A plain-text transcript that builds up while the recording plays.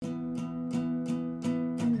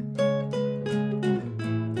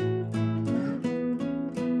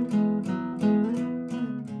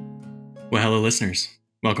Well, hello, listeners.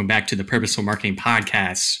 Welcome back to the Purposeful Marketing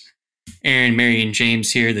Podcast. Aaron, Mary, and James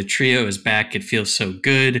here. The trio is back. It feels so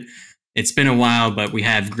good. It's been a while, but we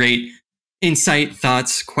have great insight,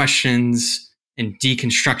 thoughts, questions, and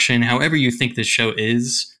deconstruction. However you think this show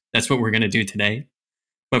is, that's what we're going to do today.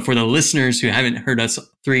 But for the listeners who haven't heard us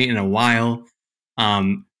three in a while,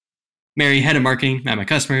 Mary, head of marketing at my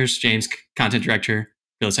customers, James, content director,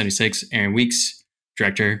 Bill 76, Aaron Weeks,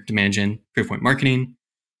 director, demand gen, Proof Point Marketing.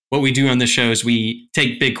 What we do on this show is we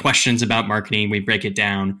take big questions about marketing, we break it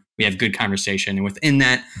down, we have good conversation. And within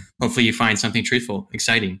that, hopefully you find something truthful,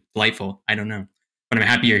 exciting, delightful. I don't know, but I'm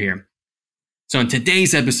happy you're here. So in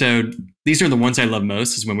today's episode, these are the ones I love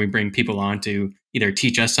most, is when we bring people on to either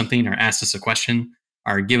teach us something or ask us a question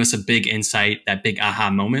or give us a big insight, that big aha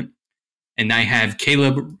moment. And I have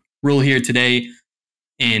Caleb Rule here today.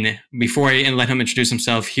 And before I let him introduce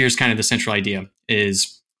himself, here's kind of the central idea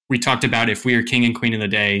is we talked about if we are king and queen of the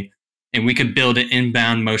day and we could build an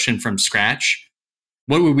inbound motion from scratch,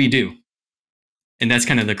 what would we do? And that's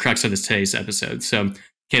kind of the crux of today's episode. So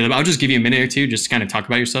Caleb, I'll just give you a minute or two just to kind of talk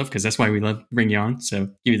about yourself because that's why we love to bring you on. So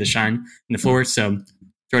give you the shine and the floor. So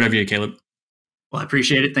throw it over to you, Caleb. Well, I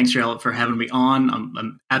appreciate it. Thanks, Charlotte, for having me on.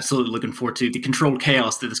 I'm absolutely looking forward to the controlled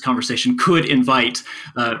chaos that this conversation could invite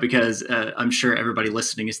because I'm sure everybody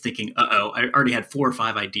listening is thinking, I already had 4 or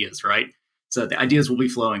 5 ideas, right? So the ideas will be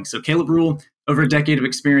flowing. So Caleb Rule, over a decade of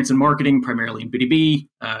experience in marketing, primarily in B2B,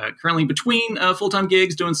 currently between full-time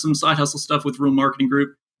gigs, doing some side hustle stuff with Rule Marketing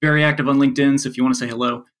Group, very active on LinkedIn. So if you want to say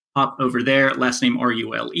hello, hop over there, last name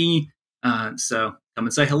Rule. So come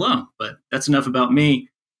and say hello. But that's enough about me,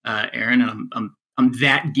 Aaron, and I'm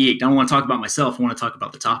that geeked. I don't want to talk about myself. I want to talk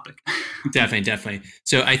about the topic. Definitely.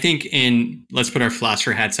 So I think let's put our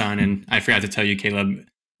philosopher hats on. And I forgot to tell you, Caleb,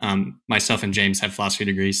 myself and James have philosophy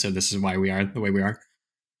degrees. So this is why we are the way we are.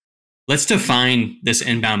 Let's define this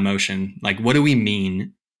inbound motion. Like, what do we mean?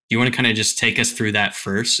 Do you want to kind of just take us through that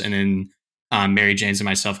first? And then Mary, James, and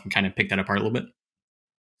myself can kind of pick that apart a little bit.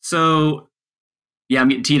 So, yeah, I'm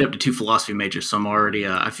getting teed up to 2 philosophy majors, so I'm already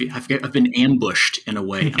I've been ambushed in a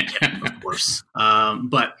way. I'm kidding, of course.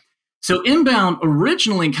 But so inbound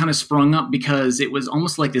originally kind of sprung up because it was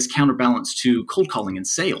almost like this counterbalance to cold calling and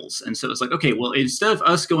sales. And so it's like, okay, well, instead of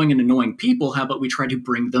us going and annoying people, how about we try to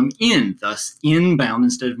bring them in, thus inbound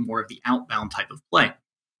instead of more of the outbound type of play.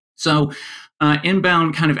 So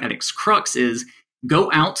inbound kind of at its crux is go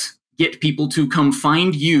out, get people to come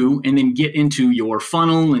find you, and then get into your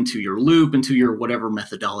funnel, into your loop, into your whatever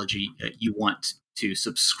methodology you want to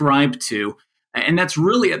subscribe to. And that's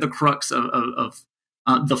really at the crux of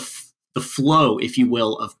the flow, if you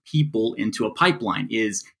will, of people into a pipeline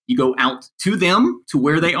is you go out to them, to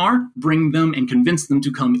where they are, bring them and convince them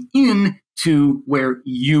to come in to where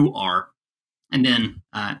you are. And then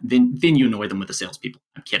you annoy them with the salespeople.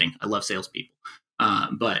 I'm kidding. I love salespeople.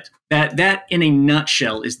 But that in a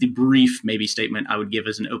nutshell is the brief maybe statement I would give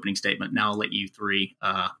as an opening statement. Now I'll let you 3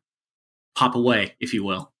 pop away, if you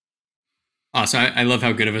will. Awesome. I love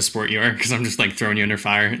how good of a sport you are because I'm just like throwing you under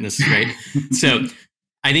fire and this is great. So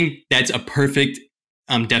I think that's a perfect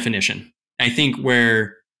definition. I think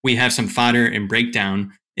where we have some fodder and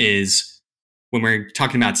breakdown is when we're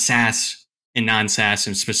talking about SaaS and non-SaaS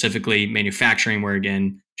and specifically manufacturing, where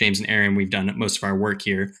again, James and Aaron, we've done most of our work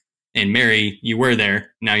here. And Mary, you were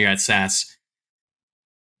there. Now you're at SaaS.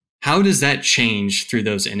 How does that change through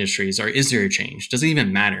those industries? Or is there a change? Does it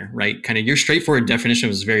even matter, right? Kind of your straightforward definition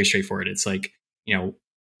was very straightforward. It's like, you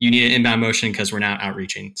need an inbound motion because we're now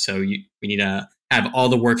outreaching. So we need to have all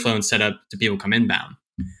the workflow and set up to people come inbound.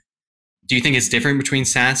 Do you think it's different between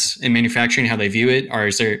SaaS and manufacturing, how they view it? Or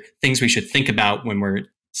is there things we should think about when we're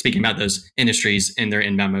speaking about those industries and their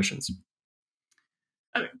inbound motions?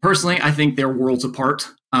 Personally, I think they're worlds apart.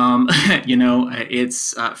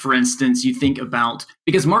 It's, for instance, you think about,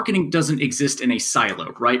 because marketing doesn't exist in a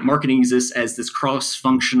silo, right? Marketing exists as this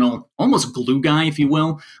cross-functional, almost glue guy, if you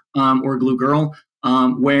will, or glue girl,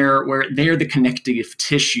 where they're the connective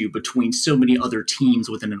tissue between so many other teams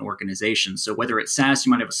within an organization. So whether it's SaaS,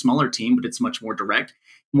 you might have a smaller team, but it's much more direct,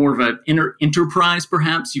 more of an enterprise,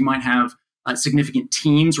 perhaps. You might have significant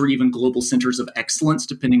teams or even global centers of excellence,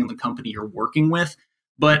 depending on the company you're working with.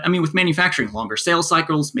 But I mean, with manufacturing, longer sales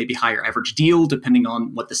cycles, maybe higher average deal, depending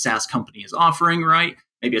on what the SaaS company is offering, right?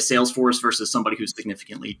 Maybe a Salesforce versus somebody who's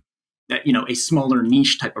significantly, a smaller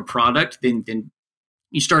niche type of product, then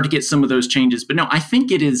you start to get some of those changes. But no, I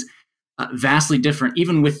think it is vastly different,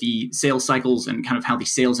 even with the sales cycles and kind of how the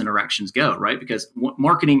sales interactions go, right? Because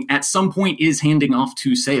marketing at some point is handing off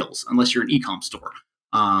to sales, unless you're an e-com store,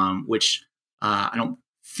 which I don't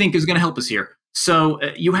think is going to help us here. So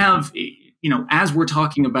you have as we're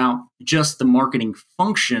talking about just the marketing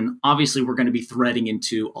function, obviously we're going to be threading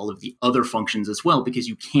into all of the other functions as well, because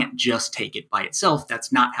you can't just take it by itself.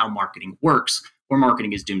 That's not how marketing works, or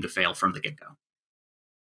marketing is doomed to fail from the get-go.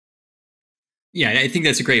 Yeah, I think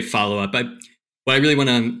that's a great follow-up. But what I really want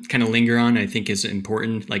to kind of linger on, I think is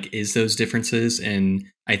important, is those differences. And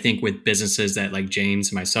I think with businesses that like James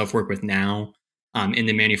and myself work with now in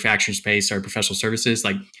the manufacturing space or professional services,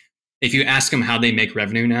 if you ask them how they make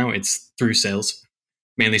revenue now, it's through sales,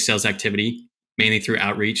 mainly sales activity, mainly through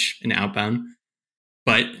outreach and outbound.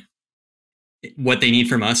 But what they need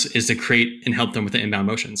from us is to create and help them with the inbound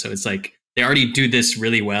motion. So it's they already do this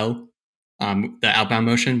really well, the outbound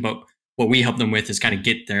motion, but what we help them with is kind of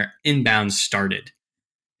get their inbound started.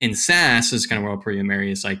 In SaaS, is kind of where I'll put you,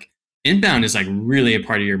 Mary, is inbound is really a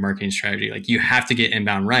part of your marketing strategy. You have to get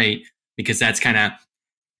inbound right, because that's kind of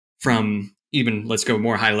from even, let's go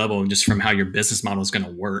more high level, just from how your business model is going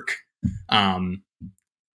to work.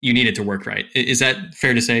 You need it to work right. Is that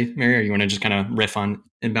fair to say, Mary, or you want to just kind of riff on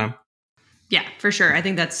inbound? Yeah, for sure. I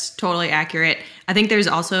think that's totally accurate. I think there's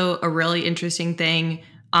also a really interesting thing.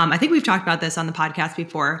 I think we've talked about this on the podcast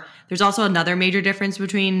before. There's also another major difference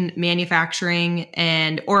between manufacturing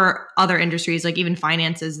or other industries, like even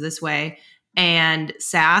finances this way, and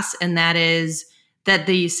SaaS. And that is that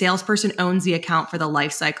the salesperson owns the account for the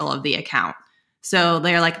life cycle of the account. So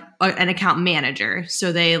they're like an account manager.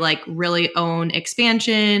 So they really own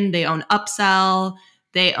expansion, they own upsell,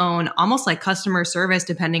 they own almost like customer service,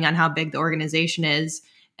 depending on how big the organization is.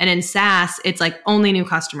 And in SaaS, it's only new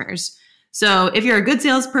customers. So if you're a good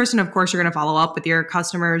salesperson, of course, you're going to follow up with your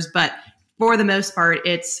customers. But for the most part,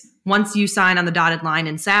 it's once you sign on the dotted line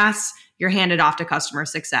in SaaS, you're handed off to customer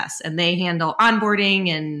success, and they handle onboarding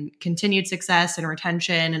and continued success and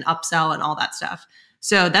retention and upsell and all that stuff.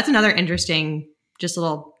 So that's another interesting, just a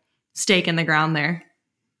little stake in the ground there.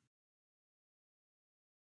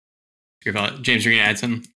 James, you're going to add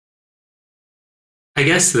something? I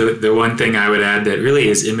guess the one thing I would add that really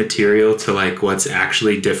is immaterial to what's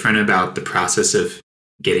actually different about the process of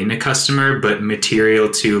getting a customer, but material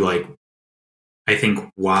to I think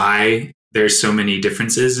why there's so many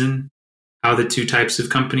differences in how the two types of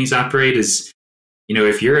companies operate is,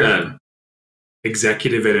 if you're a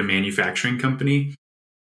executive at a manufacturing company,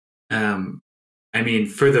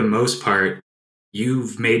 for the most part,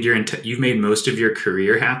 you've made most of your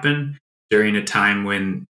career happen during a time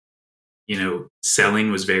when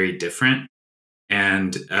selling was very different,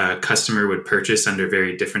 and a customer would purchase under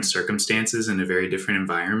very different circumstances in a very different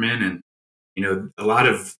environment. And, a lot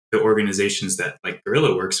of the organizations that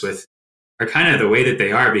Gorilla works with are kind of the way that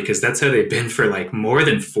they are because that's how they've been for more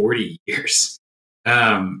than 40 years.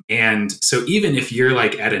 And so even if you're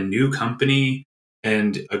at a new company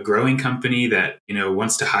and a growing company that,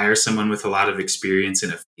 wants to hire someone with a lot of experience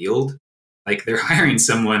in a field, they're hiring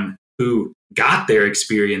someone who got their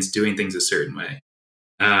experience doing things a certain way.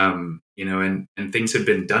 And things have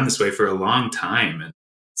been done this way for a long time, and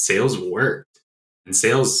sales worked, and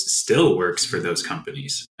sales still works for those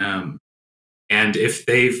companies. And if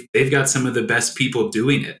they've got some of the best people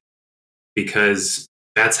doing it because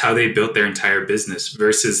that's how they built their entire business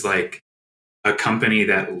versus a company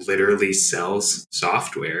that literally sells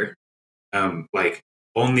software,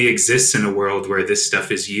 only exists in a world where this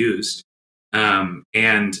stuff is used.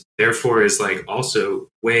 And therefore is also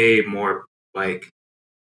way more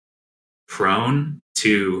prone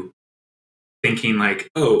to thinking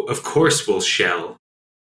oh, of course we'll shell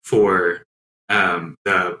for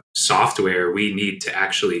the software we need to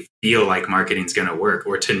actually feel like marketing's going to work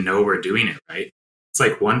or to know we're doing it right.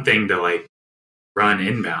 It's one thing to run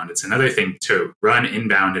inbound. It's another thing to run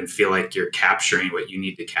inbound and feel like you're capturing what you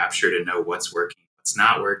need to capture to know what's working, what's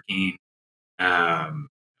not working,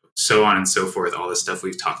 so on and so forth, all the stuff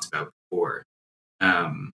we've talked about before.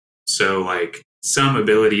 So some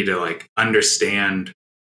ability to understand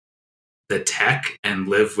the tech and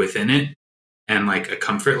live within it and a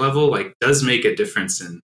comfort level does make a difference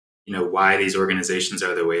in why these organizations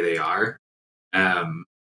are the way they are,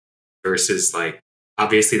 versus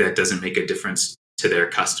obviously that doesn't make a difference to their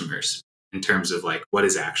customers in terms of what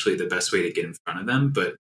is actually the best way to get in front of them,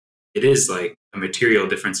 but it is a material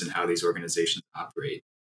difference in how these organizations operate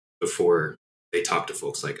before they talk to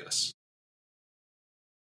folks like us.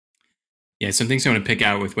 Yeah, some things I want to pick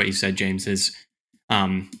out with what you said, James, is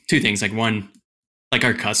two things. One,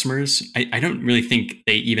 our customers, I don't really think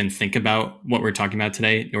they even think about what we're talking about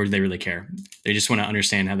today, nor do they really care. They just want to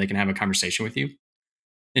understand how they can have a conversation with you.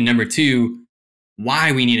 And number two,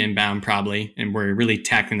 why we need inbound probably, and we're really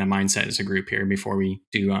tackling the mindset as a group here before we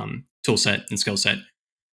do tool set and skill set.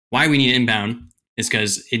 Why we need inbound is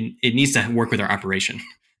because it needs to work with our operation.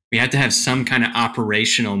 we have to have some kind of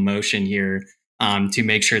operational motion here to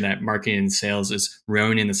make sure that marketing and sales is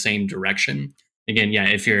rowing in the same direction. Again, yeah,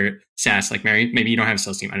 if you're SaaS like Mary, maybe you don't have a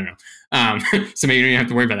sales team. I don't know. So maybe you don't have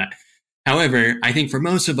to worry about that. However, I think for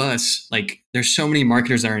most of us, like there's so many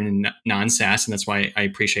marketers that are in non-SaaS, and that's why I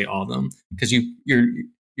appreciate all of them, because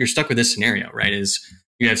you're stuck with this scenario, right? Is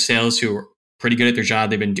you have sales who are pretty good at their job.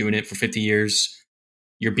 They've been doing it for 50 years.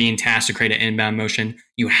 You're being tasked to create an inbound motion.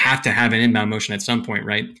 You have to have an inbound motion at some point,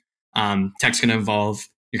 right? Tech's going to evolve.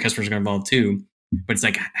 Your customers are going to evolve too. But it's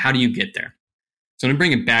like, how do you get there? So I'm going to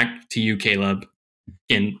bring it back to you, Caleb.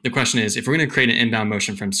 Again, the question is, if we're going to create an inbound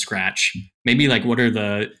motion from scratch, maybe like what are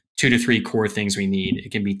the 2 to 3 core things we need?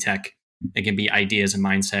 It can be tech. It can be ideas and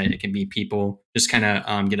mindset. It can be people. Just kind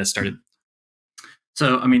of get us started.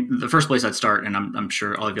 So, I mean, the first place I'd start, and I'm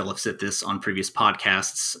sure all of y'all have said this on previous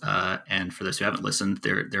podcasts, and for those who haven't listened,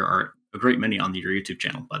 there are a great many on your YouTube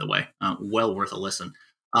channel, by the way, well worth a listen.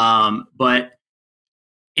 But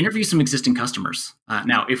interview some existing customers.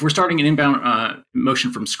 Now, if we're starting an inbound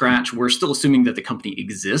motion from scratch, we're still assuming that the company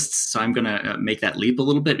exists. So I'm going to make that leap a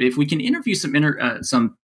little bit. If we can interview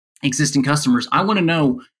some existing customers, I want to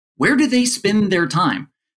know, where do they spend their time?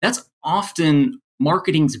 That's often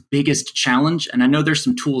marketing's biggest challenge. And I know there's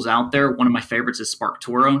some tools out there. One of my favorites is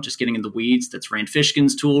SparkToro, just getting in the weeds. That's Rand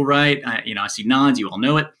Fishkin's tool, right? I see nods. You all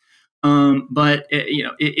know it. But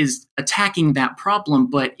it is attacking that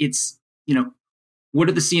problem. But it's, what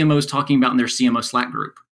are the CMOs talking about in their CMO Slack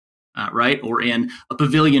group, right? Or in a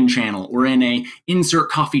Pavilion channel, or in a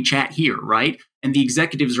insert coffee chat here, right? And the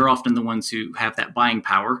executives are often the ones who have that buying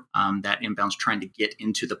power that inbound's trying to get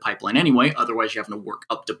into the pipeline anyway. Otherwise, you have to work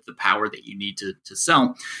up to the power that you need to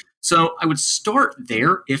sell. So I would start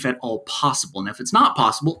there if at all possible. And if it's not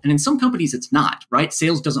possible, and in some companies it's not, right?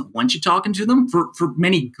 Sales doesn't want you talking to them for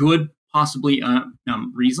many good, possibly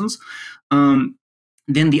reasons.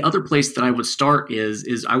 Then the other place that I would start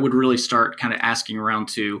is I would really start kind of asking around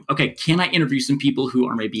to, okay, can I interview some people who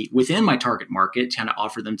are maybe within my target market, kind of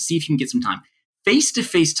offer them, see if you can get some time.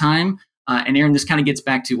 Face-to-face time, and Aaron, this kind of gets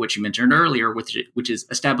back to what you mentioned earlier, which is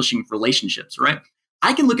establishing relationships, right?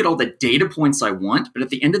 I can look at all the data points I want, but at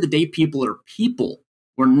the end of the day, people are people.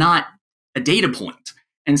 We're not a data point.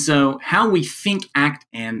 And so how we think, act,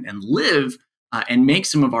 and live and make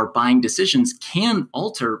some of our buying decisions can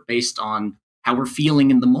alter based on how we're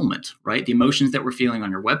feeling in the moment, right? The emotions that we're feeling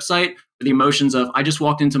on your website, or the emotions of, I just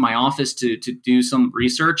walked into my office to do some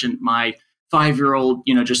research and my 5-year-old,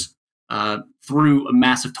 just threw a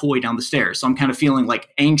massive toy down the stairs. So I'm kind of feeling like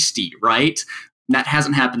angsty, right? That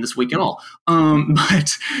hasn't happened this week at all.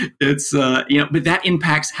 But it's, but that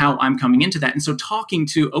impacts how I'm coming into that. And so talking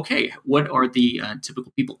to, okay, what are the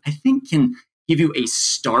typical people, I think can give you a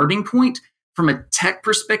starting point. From a tech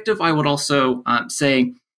perspective, I would also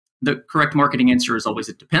say, the correct marketing answer is always,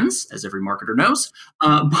 it depends, as every marketer knows.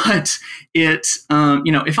 But if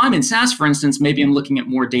I'm in SaaS, for instance, maybe I'm looking at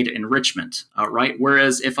more data enrichment, right?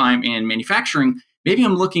 Whereas if I'm in manufacturing, maybe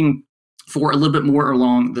I'm looking for a little bit more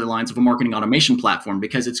along the lines of a marketing automation platform,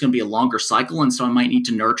 because it's going to be a longer cycle. And so I might need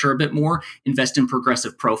to nurture a bit more, invest in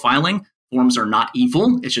progressive profiling. Forms are not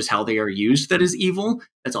evil. It's just how they are used that is evil.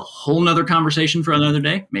 That's a whole nother conversation for another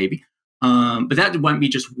day, maybe. But that might be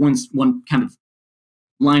just one kind of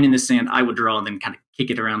line in the sand I would draw, and then kind of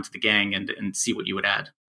kick it around to the gang and see what you would add.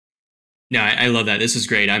 Yeah, I love that. This is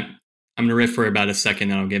great. I'm going to riff for about a second,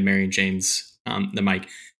 then I'll give Mary and James the mic.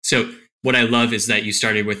 So what I love is that you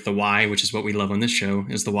started with the why, which is what we love on this show,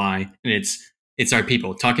 is the why. And it's our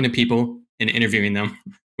people, talking to people and interviewing them,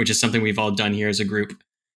 which is something we've all done here as a group,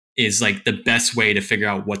 is like the best way to figure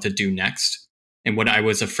out what to do next. And what I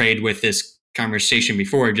was afraid with this conversation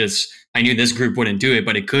before, just I knew this group wouldn't do it,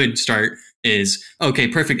 but it could start is, okay,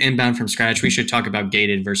 perfect inbound from scratch. We should talk about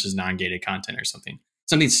gated versus non-gated content or something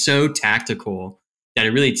so tactical that it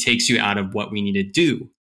really takes you out of what we need to do.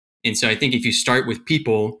 And so I think if you start with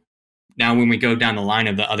people, now when we go down the line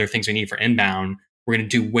of the other things we need for inbound, we're going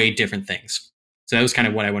to do way different things. So that was kind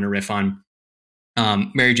of what I want to riff on.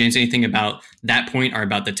 Mary, James, anything about that point or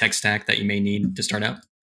about the tech stack that you may need to start out?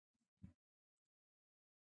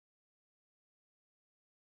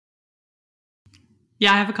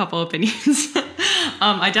 Yeah, I have a couple opinions.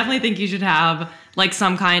 I definitely think you should have like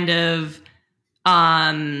some kind of,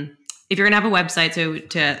 if you're going to have a website, so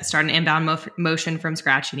to start an inbound motion from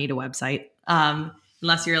scratch, you need a website.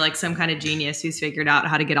 Unless you're like some kind of genius who's figured out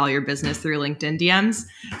how to get all your business through LinkedIn DMs.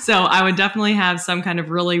 So I would definitely have some kind of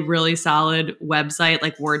really, really solid website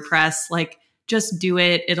like WordPress. Like just do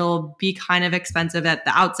it. It'll be kind of expensive at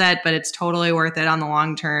the outset, but it's totally worth it on the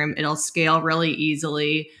long term. It'll scale really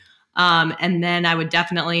easily. And then I would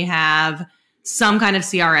definitely have some kind of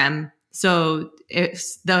CRM. So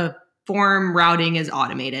the form routing is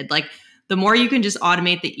automated. Like the more you can just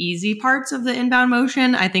automate the easy parts of the inbound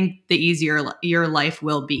motion, I think the easier your life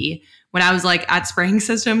will be. When I was like at Spraying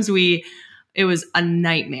Systems, it was a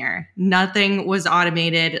nightmare. Nothing was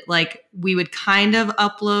automated. Like we would kind of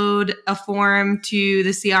upload a form to the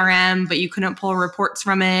CRM, but you couldn't pull reports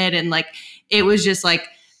from it. And like, it was just like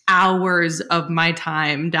hours of my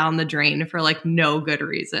time down the drain for like no good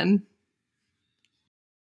reason.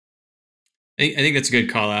 I think that's a good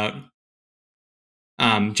call out.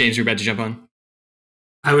 James, you're about to jump on.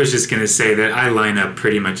 I was just going to say that I line up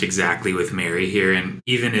pretty much exactly with Mary here. And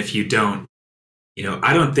even if you don't,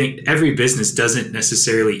 I don't think every business doesn't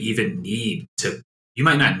necessarily even need to, you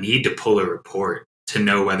might not need to pull a report to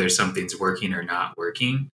know whether something's working or not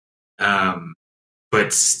working.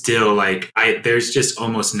 But still, like, there's just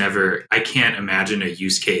almost never, I can't imagine a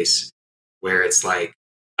use case where it's like,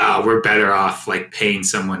 we're better off like paying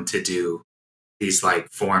someone to do these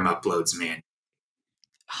like form uploads, man.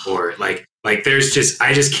 Or like there's just,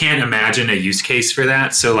 I just can't imagine a use case for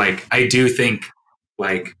that. So like, I do think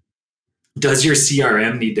like, does your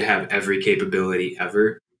CRM need to have every capability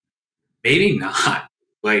ever? Maybe not.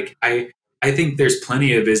 Like I think there's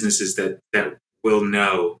plenty of businesses that will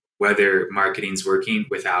know whether marketing's working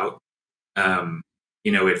without,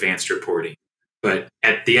 advanced reporting. But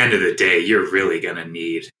at the end of the day, you're really going to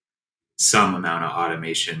need some amount of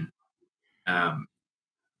automation,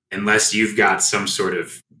 unless you've got some sort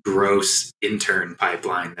of gross intern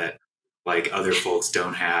pipeline that like other folks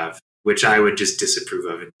don't have, which I would just disapprove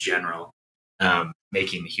of in general.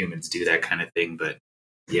 Making humans do that kind of thing. But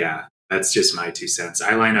yeah, that's just my 2 cents.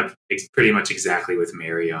 I line up pretty much exactly with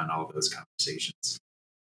Mary on all those conversations.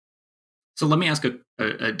 So let me ask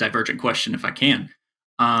a divergent question if I can.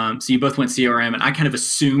 So you both went CRM, and I kind of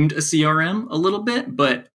assumed a CRM a little bit,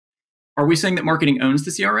 but are we saying that marketing owns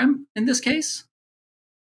the CRM in this case?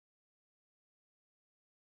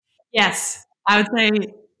 Yes, I would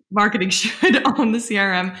say marketing should own the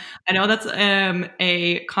CRM. I know that's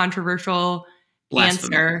a controversial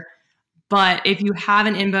answer, but if you have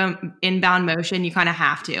an inbound motion, you kind of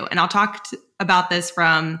have to. And I'll talk about this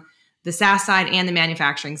from the SaaS side and the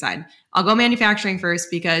manufacturing side. I'll go manufacturing first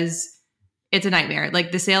because it's a nightmare.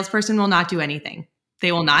 Like the salesperson will not do anything.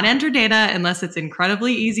 They will not enter data unless it's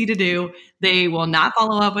incredibly easy to do. They will not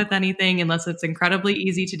follow up with anything unless it's incredibly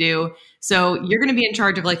easy to do. So you're going to be in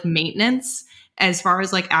charge of like maintenance as far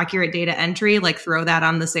as like accurate data entry, like throw that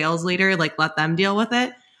on the sales leader, like let them deal with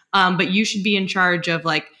it. But you should be in charge of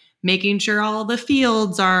like making sure all the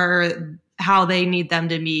fields are how they need them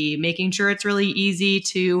to be, making sure it's really easy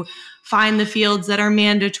to find the fields that are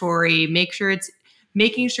mandatory,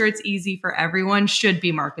 making sure it's easy for everyone should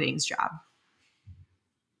be marketing's job.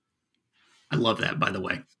 I love that, by the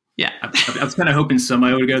way. Yeah. I was kind of hoping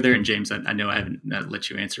somebody would go there. And James, I know I haven't let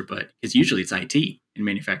you answer, but because usually it's IT in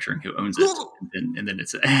manufacturing who owns it. And then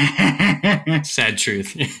it's sad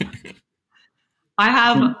truth. I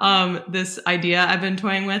have this idea I've been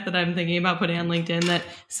toying with that I'm thinking about putting on LinkedIn, that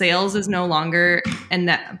sales is no longer, and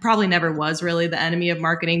that probably never was really the enemy of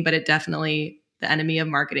marketing, but the enemy of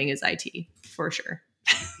marketing is IT for sure.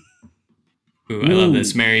 Ooh, I love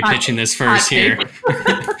this. Mary pitching this first here.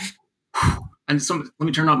 And let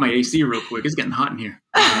me turn off my AC real quick. It's getting hot in here.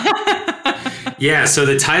 Yeah, so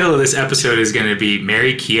the title of this episode is going to be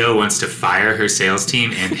Mary Keogh wants to fire her sales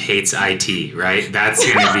team and hates IT, right? That's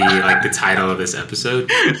going to be like the title of this episode.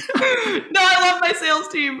 No, I love my sales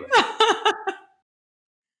team.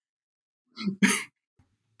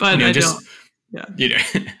 But I don't. Yeah.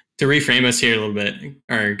 To reframe us here a little bit,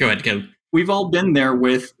 or go ahead, Caleb. We've all been there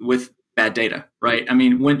with bad data, right? I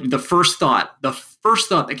mean, when the first thought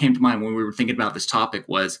that came to mind when we were thinking about this topic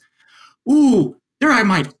was, ooh, there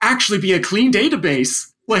might actually be a clean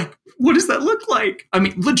database. Like, what does that look like? I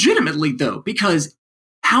mean, legitimately though, because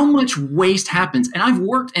how much waste happens. And I've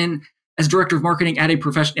worked as director of marketing at a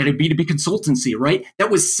B2B consultancy, right?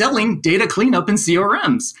 That was selling data cleanup in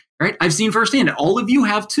CRMs, right? I've seen firsthand, and all of you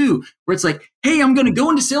have too, where it's like, hey, I'm going to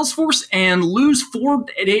go into Salesforce and lose 4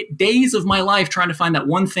 days of my life trying to find that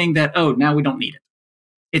one thing that, oh, now we don't need it.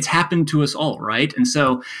 It's happened to us all, right? And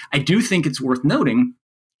so I do think it's worth noting.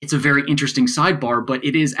 It's a very interesting sidebar, but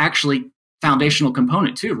it is actually foundational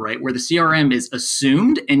component too, right? Where the CRM is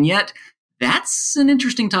assumed, and yet that's an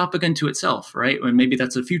interesting topic unto itself, right? And maybe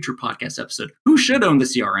that's a future podcast episode. Who should own the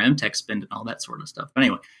CRM, tech spend, and all that sort of stuff? But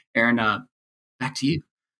anyway, Aaron, back to you.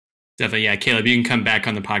 Definitely, yeah. Caleb, you can come back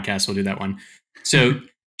on the podcast. We'll do that one. So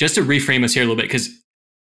just to reframe us here a little bit, because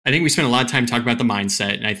I think we spent a lot of time talking about the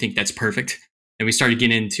mindset, and I think that's perfect. And we started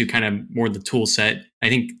getting into kind of more the tool set. I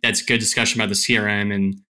think that's good discussion about the CRM,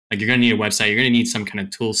 and like you're going to need a website. You're going to need some kind of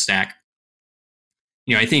tool stack.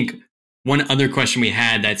 I think one other question we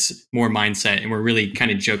had that's more mindset, and we're really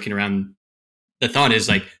kind of joking around. The thought is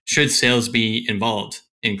like, should sales be involved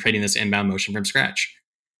in creating this inbound motion from scratch?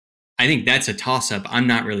 I think that's a toss up. I'm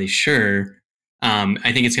not really sure.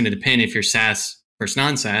 I think it's going to depend if you're SaaS versus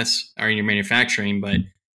non-SaaS or in your manufacturing. But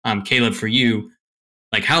Caleb, for you,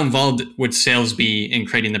 like how involved would sales be in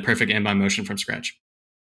creating the perfect inbound motion from scratch?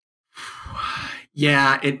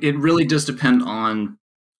 Yeah, it really does depend on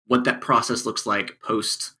what that process looks like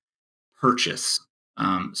post purchase,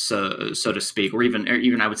 so to speak, or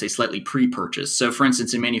even I would say slightly pre-purchase. So, for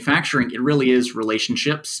instance, in manufacturing, it really is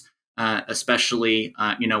relationships, especially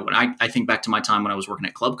when I think back to my time when I was working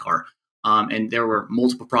at Club Car, and there were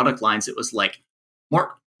multiple product lines. It was like,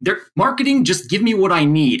 marketing, just give me what I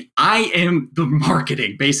need. I am the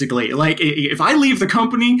marketing, basically. Like if I leave the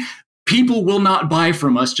company, people will not buy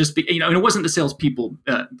from us and it wasn't the salespeople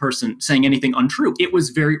person saying anything untrue. It was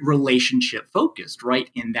very relationship focused, right,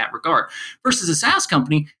 in that regard. Versus a SaaS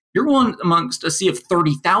company, you're going amongst a sea of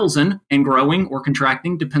 30,000 and growing or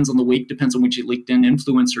contracting, depends on the week, depends on which LinkedIn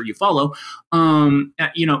influencer you follow.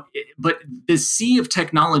 But the sea of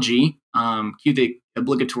technology, cue the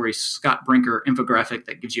obligatory Scott Brinker infographic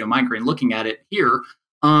that gives you a migraine looking at it here.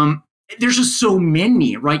 There's just so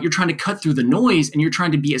many, right? You're trying to cut through the noise and you're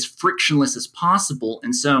trying to be as frictionless as possible.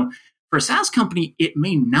 And so for a SaaS company, it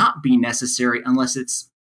may not be necessary unless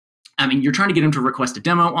you're trying to get them to request a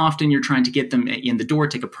demo often. You're trying to get them in the door,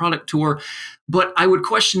 take a product tour. But I would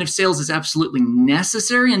question if sales is absolutely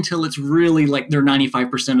necessary until it's really like they're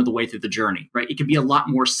 95% of the way through the journey, right? It could be a lot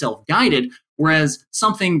more self-guided, whereas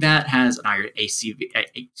something that has an higher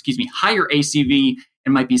ACV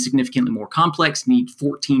and might be significantly more complex, need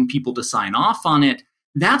 14 people to sign off on it.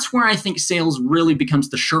 That's where I think sales really becomes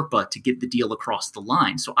the Sherpa to get the deal across the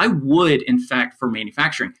line. So I would, in fact, for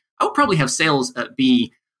manufacturing, I would probably have sales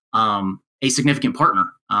be a significant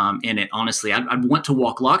partner in it. Honestly, I'd want to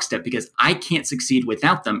walk lockstep because I can't succeed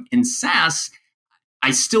without them. In SaaS, I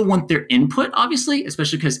still want their input, obviously,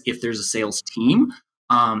 especially because if there's a sales team,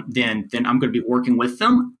 then I'm going to be working with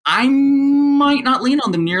them. I might not lean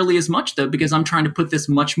on them nearly as much, though, because I'm trying to put this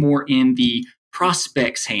much more in the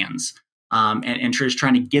prospect's hands and just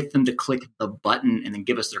trying to get them to click the button and then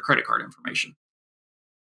give us their credit card information.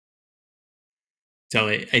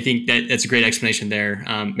 Totally. I think that's a great explanation there.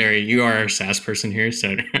 Mary, you are our SaaS person here,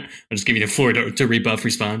 so I'll just give you the floor to rebuff,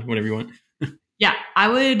 respond, whatever you want. Yeah, I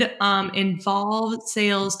would involve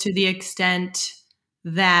sales to the extent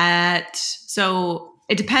that, so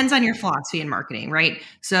it depends on your philosophy in marketing, right?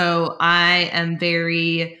 So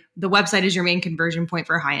the website is your main conversion point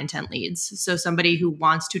for high intent leads. So somebody who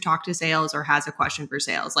wants to talk to sales or has a question for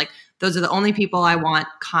sales, like those are the only people I want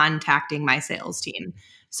contacting my sales team.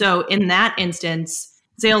 So in that instance,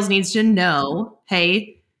 sales needs to know,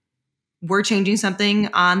 hey, we're changing something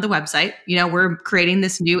on the website. We're creating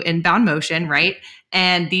this new inbound motion, right?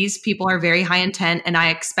 And these people are very high intent and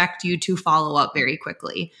I expect you to follow up very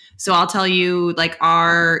quickly. So I'll tell you, like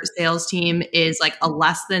our sales team is like a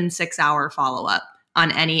less than 6 hour follow-up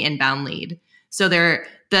on any inbound lead. So the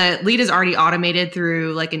lead is already automated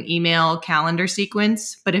through like an email calendar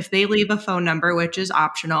sequence. But if they leave a phone number, which is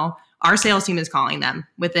optional, our sales team is calling them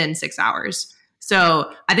within 6 hours.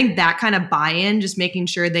 So I think that kind of buy-in, just making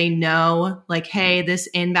sure they know like, hey, this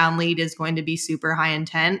inbound lead is going to be super high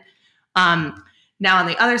intent. Now on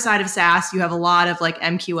the other side of SaaS, you have a lot of like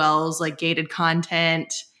MQLs, like gated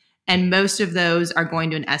content, and most of those are going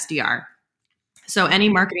to an SDR. So any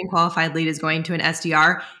marketing qualified lead is going to an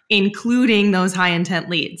SDR, including those high intent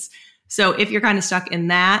leads. So if you're kind of stuck in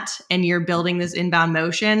that and you're building this inbound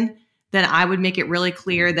motion, then I would make it really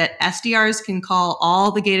clear that SDRs can call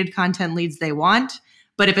all the gated content leads they want.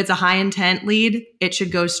 But if it's a high intent lead, it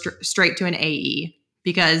should go straight to an AE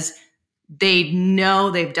because they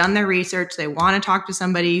know they've done their research. They want to talk to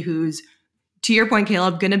somebody who's, to your point,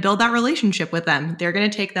 Caleb, going to build that relationship with them. They're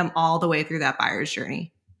going to take them all the way through that buyer's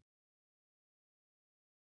journey.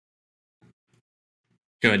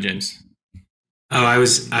 Go ahead, James. Oh, I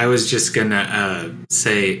was just gonna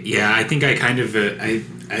say, yeah, I think I kind of, I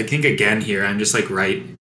think again here, I'm just like right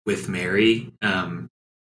with Mary.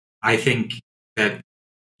 I think that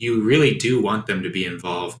you really do want them to be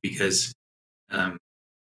involved because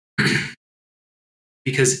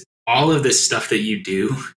all of this stuff that you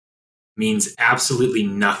do means absolutely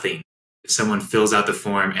nothing if someone fills out the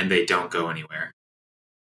form and they don't go anywhere.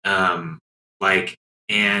 And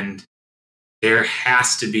there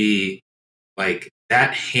has to be like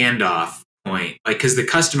that handoff point, like, because the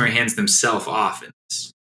customer hands themselves off in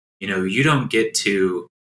this. You don't get to,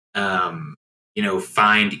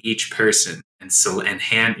 find each person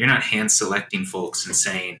you're not hand selecting folks and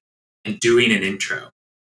doing an intro.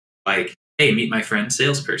 like, hey, meet my friend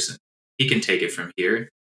salesperson. He can take it from here.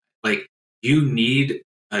 Like, you need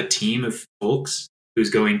a team of folks who's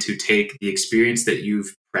going to take the experience that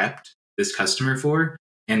you've prepped this customer for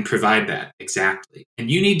and provide that exactly. And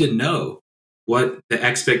you need to know what the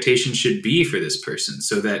expectation should be for this person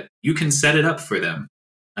so that you can set it up for them.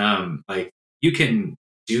 Like, you can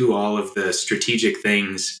do all of the strategic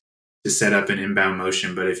things to set up an inbound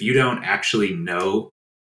motion, but if you don't actually know,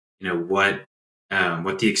 what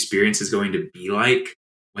the experience is going to be like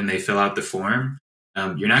when they fill out the form,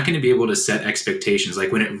 you're not going to be able to set expectations.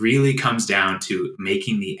 Like, when it really comes down to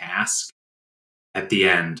making the ask at the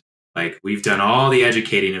end, like, we've done all the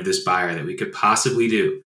educating of this buyer that we could possibly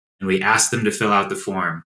do, and we ask them to fill out the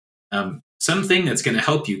form. Something that's going to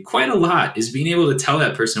help you quite a lot is being able to tell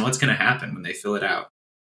that person what's going to happen when they fill it out,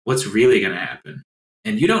 what's really going to happen.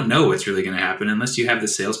 And you don't know what's really going to happen unless you have the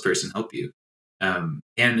salesperson help you. And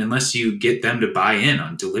unless you get them to buy in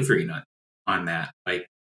on delivering on that, like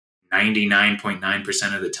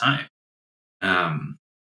 99.9% of the time.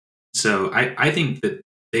 So I think that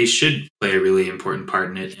they should play a really important part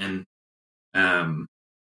in it. And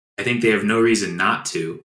I think they have no reason not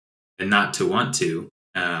to and not to want to.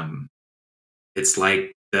 It's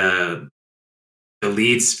like the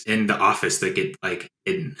leads in The Office that get like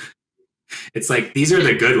hidden. It's like, these are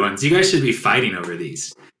the good ones. You guys should be fighting over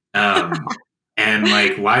these. And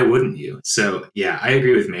like, why wouldn't you? So yeah, I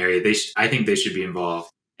agree with Mary. I think they should be involved.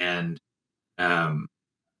 And I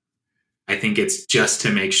think it's just to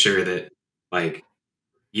make sure that, like,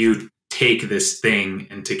 you take this thing,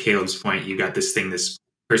 and to Caleb's point, you got this thing, this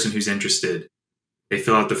person who's interested, they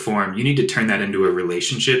fill out the form. You need to turn that into a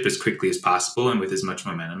relationship as quickly as possible and with as much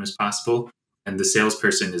momentum as possible. And the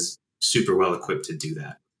salesperson is super well equipped to do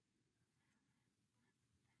that.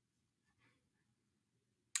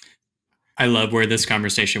 I love where this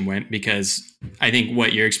conversation went, because I think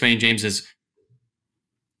what you're explaining, James, is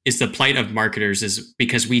the plight of marketers is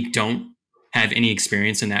because we don't have any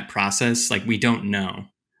experience in that process. Like, we don't know.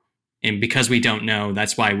 And because we don't know,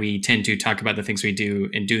 that's why we tend to talk about the things we do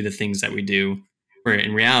and do the things that we do. Where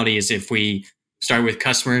in reality is, if we start with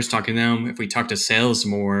customers, talking to them, if we talk to sales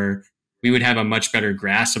more, we would have a much better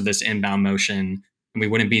grasp of this inbound motion. And we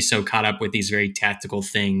wouldn't be so caught up with these very tactical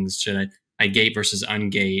things. Should I gate versus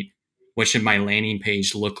ungate? What should my landing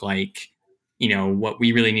page look like? What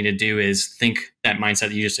we really need to do is think that mindset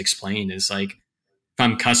that you just explained is like, if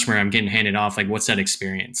I'm a customer, I'm getting handed off, like, what's that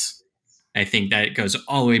experience? I think that goes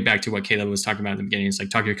all the way back to what Caleb was talking about at the beginning. It's like,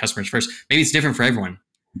 talk to your customers first. Maybe it's different for everyone.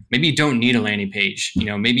 Maybe you don't need a landing page.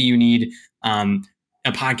 Maybe you need a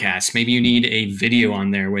podcast. Maybe you need a video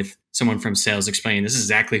on there with someone from sales explaining this is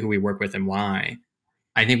exactly who we work with and why.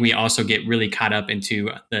 I think we also get really caught up into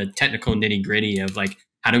the technical nitty gritty of like,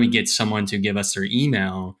 how do we get someone to give us their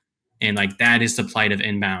email? And like, that is the plight of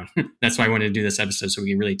inbound. That's why I wanted to do this episode, so we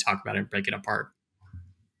can really talk about it and break it apart.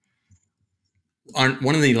 On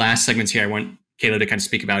one of the last segments here, I want Caleb to kind of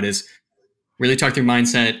speak about is really talk through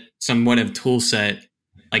mindset, somewhat of tool set.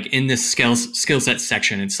 Like, in this skill set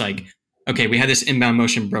section, it's like, okay, we have this inbound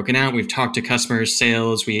motion broken out. We've talked to customers,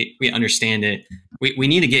 sales. We understand it. We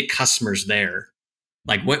need to get customers there.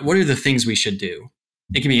 Like, what are the things we should do?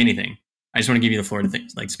 It can be anything. I just want to give you the floor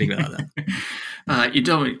to speak about that. You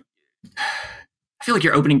don't. I feel like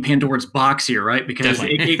you're opening Pandora's box here, right? Because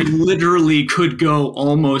it literally could go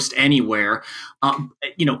almost anywhere.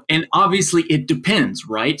 And obviously it depends,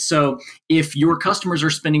 right? So if your customers are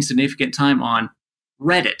spending significant time on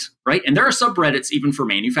Reddit, right? And there are subreddits even for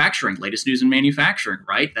manufacturing, latest news in manufacturing,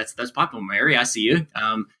 right? That's popular. Mary, I see you.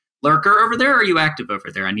 Lurker over there, or are you active over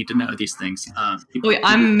there? I need to know these things.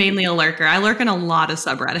 I'm mainly a lurker. I lurk in a lot of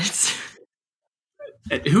subreddits.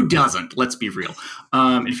 Who doesn't? Let's be real.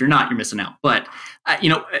 If you're not, you're missing out. But,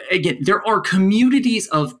 again, there are communities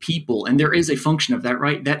of people, and there is a function of that,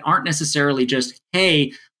 right? That aren't necessarily just,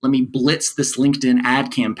 hey, let me blitz this LinkedIn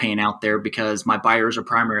ad campaign out there because my buyers are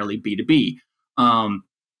primarily B2B.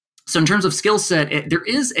 So in terms of skill set, there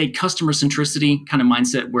is a customer centricity kind of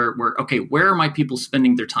mindset where, okay, where are my people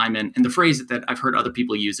spending their time in? And the phrase that I've heard other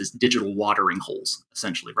people use is digital watering holes,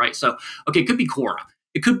 essentially, right? So, okay, it could be Quora.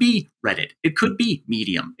 It could be Reddit. It could be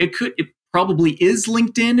Medium. It probably is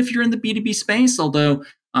LinkedIn if you're in the B2B space, although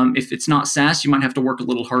if it's not SaaS, you might have to work a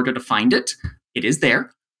little harder to find it. It is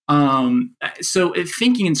there. So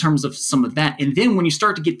thinking in terms of some of that, and then when you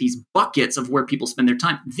start to get these buckets of where people spend their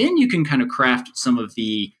time, then you can kind of craft some of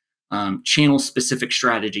the channel-specific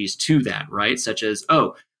strategies to that, right? Such as,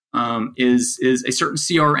 is a certain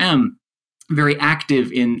CRM very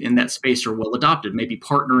active in that space or well adopted? Maybe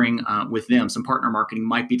partnering with them, some partner marketing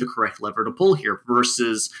might be the correct lever to pull here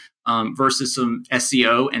versus versus some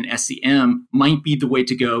SEO and SEM might be the way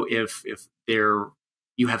to go if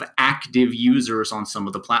you have active users on some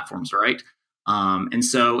of the platforms, right? And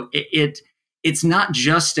so it's not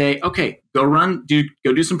just go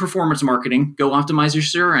do some performance marketing, go optimize your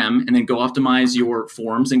CRM, and then go optimize your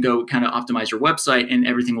forms and go kind of optimize your website, and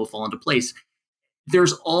everything will fall into place.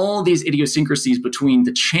 There's all these idiosyncrasies between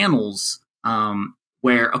the channels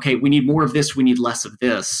where, we need more of this, we need less of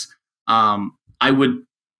this. I would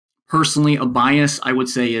personally, a bias I would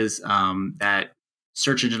say is that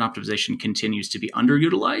search engine optimization continues to be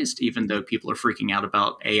underutilized, even though people are freaking out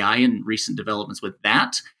about AI and recent developments with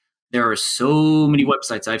that. There are so many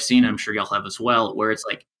websites I've seen, I'm sure y'all have as well, where it's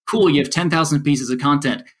like, cool, you have 10,000 pieces of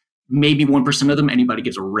content. Maybe 1% of them anybody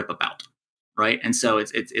gives a rip about, right? And so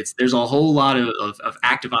it's there's a whole lot of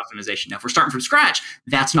active optimization. Now, if we're starting from scratch,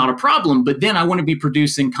 that's not a problem. But then I want to be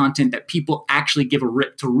producing content that people actually give a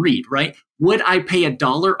rip to read, right? Would I pay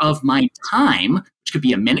 $1 of my time, which could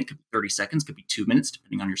be a minute, could be 30 seconds, could be 2 minutes,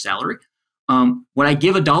 depending on your salary? Would I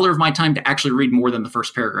give $1 of my time to actually read more than the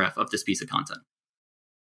first paragraph of this piece of content?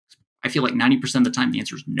 I feel like 90% of the time the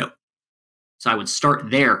answer is no. So I would start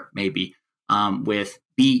there maybe with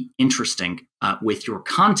be interesting with your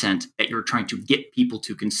content that you're trying to get people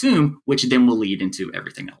to consume, which then will lead into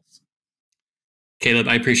everything else. Caleb,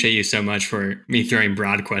 I appreciate you so much for me throwing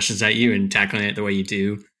broad questions at you and tackling it the way you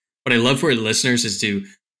do. What I love for the listeners is to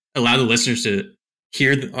allow the listeners to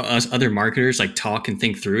hear us other marketers like talk and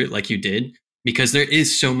think through it like you did, because there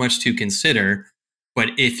is so much to consider. But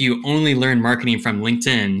if you only learn marketing from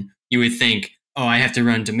LinkedIn, you would think, oh, I have to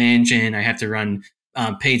run demand gen, I have to run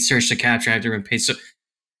paid search to capture, I have to run paid. So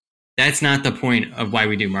that's not the point of why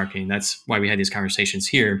we do marketing. That's why we had these conversations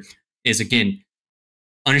here is, again,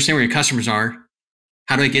 understand where your customers are.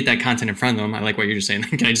 How do I get that content in front of them? I like what you're just saying.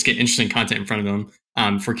 Can I just get interesting content in front of them?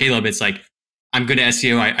 For Caleb, it's like, I'm good at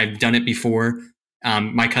SEO. I've done it before.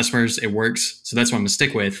 My customers, it works. So that's what I'm going to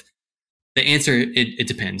stick with. The answer, it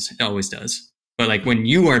depends. It always does. But like when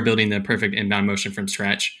you are building the perfect inbound motion from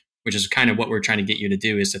scratch, which is kind of what we're trying to get you to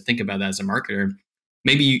do, is to think about that as a marketer.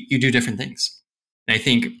 Maybe you do different things. And I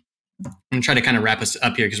think I'm going to try to kind of wrap us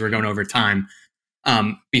up here because we're going over time.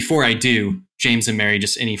 Before I do, James and Mary,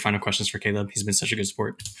 just any final questions for Caleb? He's been such a good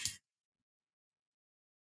sport.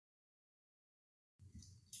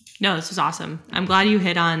 No, this is awesome. I'm glad you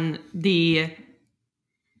hit on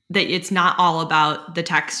that it's not all about the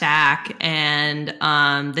tech stack and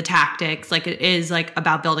the tactics. Like it is like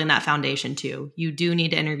about building that foundation too. You do need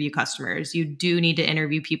to interview customers. You do need to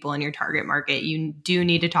interview people in your target market. You do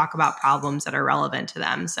need to talk about problems that are relevant to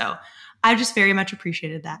them. So I just very much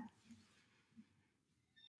appreciated that.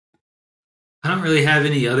 I don't really have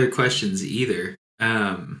any other questions either.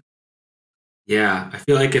 Yeah, I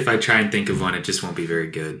feel like if I try and think of one, it just won't be very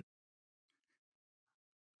good.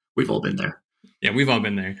 We've all been there. Yeah, we've all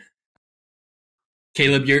been there.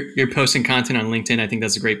 Caleb, you're posting content on LinkedIn. I think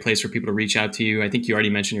that's a great place for people to reach out to you. I think you already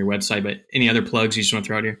mentioned your website, but any other plugs you just want to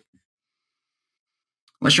throw out here?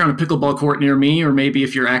 Unless you're on a pickleball court near me, or maybe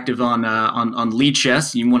if you're active on Lead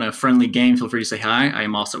Chess, you want a friendly game, feel free to say hi. I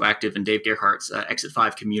am also active in Dave Gerhardt's Exit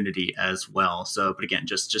 5 community as well. So, but again,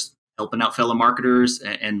 just helping out fellow marketers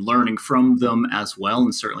and learning from them as well.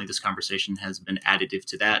 And certainly this conversation has been additive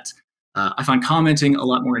to that. I find commenting a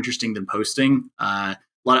lot more interesting than posting. A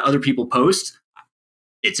lot of other people post.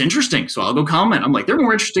 It's interesting, so I'll go comment. I'm like, they're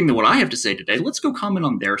more interesting than what I have to say today. Let's go comment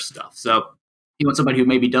on their stuff. So you want somebody who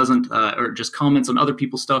maybe doesn't or just comments on other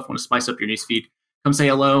people's stuff, want to spice up your newsfeed, come say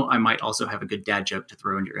hello. I might also have a good dad joke to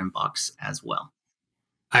throw in your inbox as well.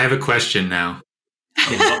 I have a question now.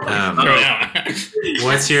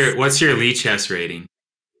 What's your Lead Chess rating?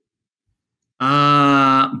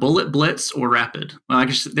 Bullet, Blitz, or Rapid. Well, I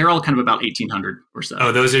guess they're all kind of about 1,800 or so.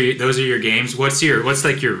 Oh, those are your games. What's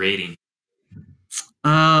like your rating?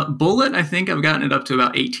 Bullet, I think I've gotten it up to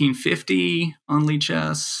about 1850 on Lead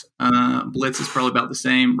Chess. Blitz is probably about the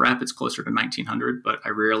same. Rapid's closer to 1900, but I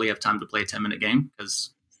rarely have time to play a 10-minute game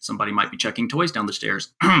because somebody might be checking toys down the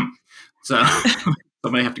stairs. So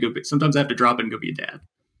somebody have to go. Sometimes I have to drop it and go be a dad.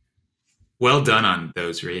 Well done on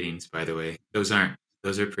those ratings, by the way. Those are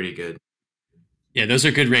pretty good. Yeah, those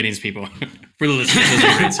are good ratings, people. For the listeners,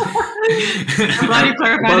 those are great. I'm glad you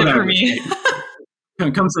clarified it for me.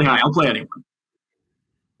 Come say hi. I'll play anyone.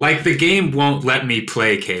 Like, the game won't let me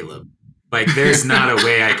play Caleb. Like, there's not a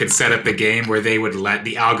way I could set up the game where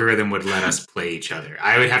the algorithm would let us play each other.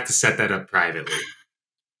 I would have to set that up privately.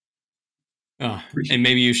 Oh, and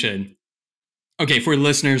maybe you should. Okay, for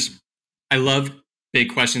listeners, I love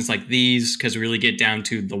big questions like these because we really get down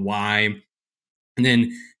to the why. And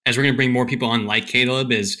then as we're going to bring more people on like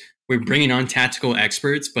Caleb, is we're bringing on tactical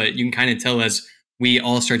experts, but you can kind of tell us we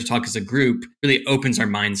all start to talk as a group really opens our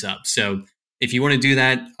minds up. So if you want to do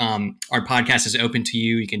that, our podcast is open to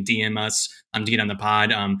you. You can DM us to get on the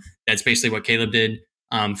pod. That's basically what Caleb did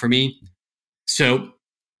for me. So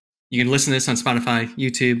you can listen to this on Spotify,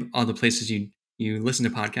 YouTube, all the places you listen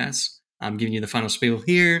to podcasts. I'm giving you the final spiel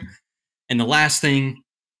here. And the last thing,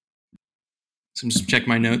 so just check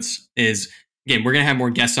my notes, is, again, we're going to have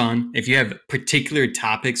more guests on. If you have particular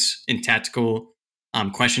topics and tactical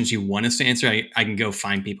questions you want us to answer, I can go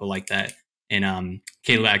find people like that. And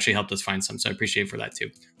Caleb actually helped us find some, so I appreciate it for that too.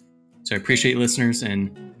 So I appreciate you, listeners,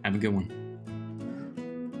 and have a good one.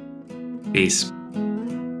 Peace.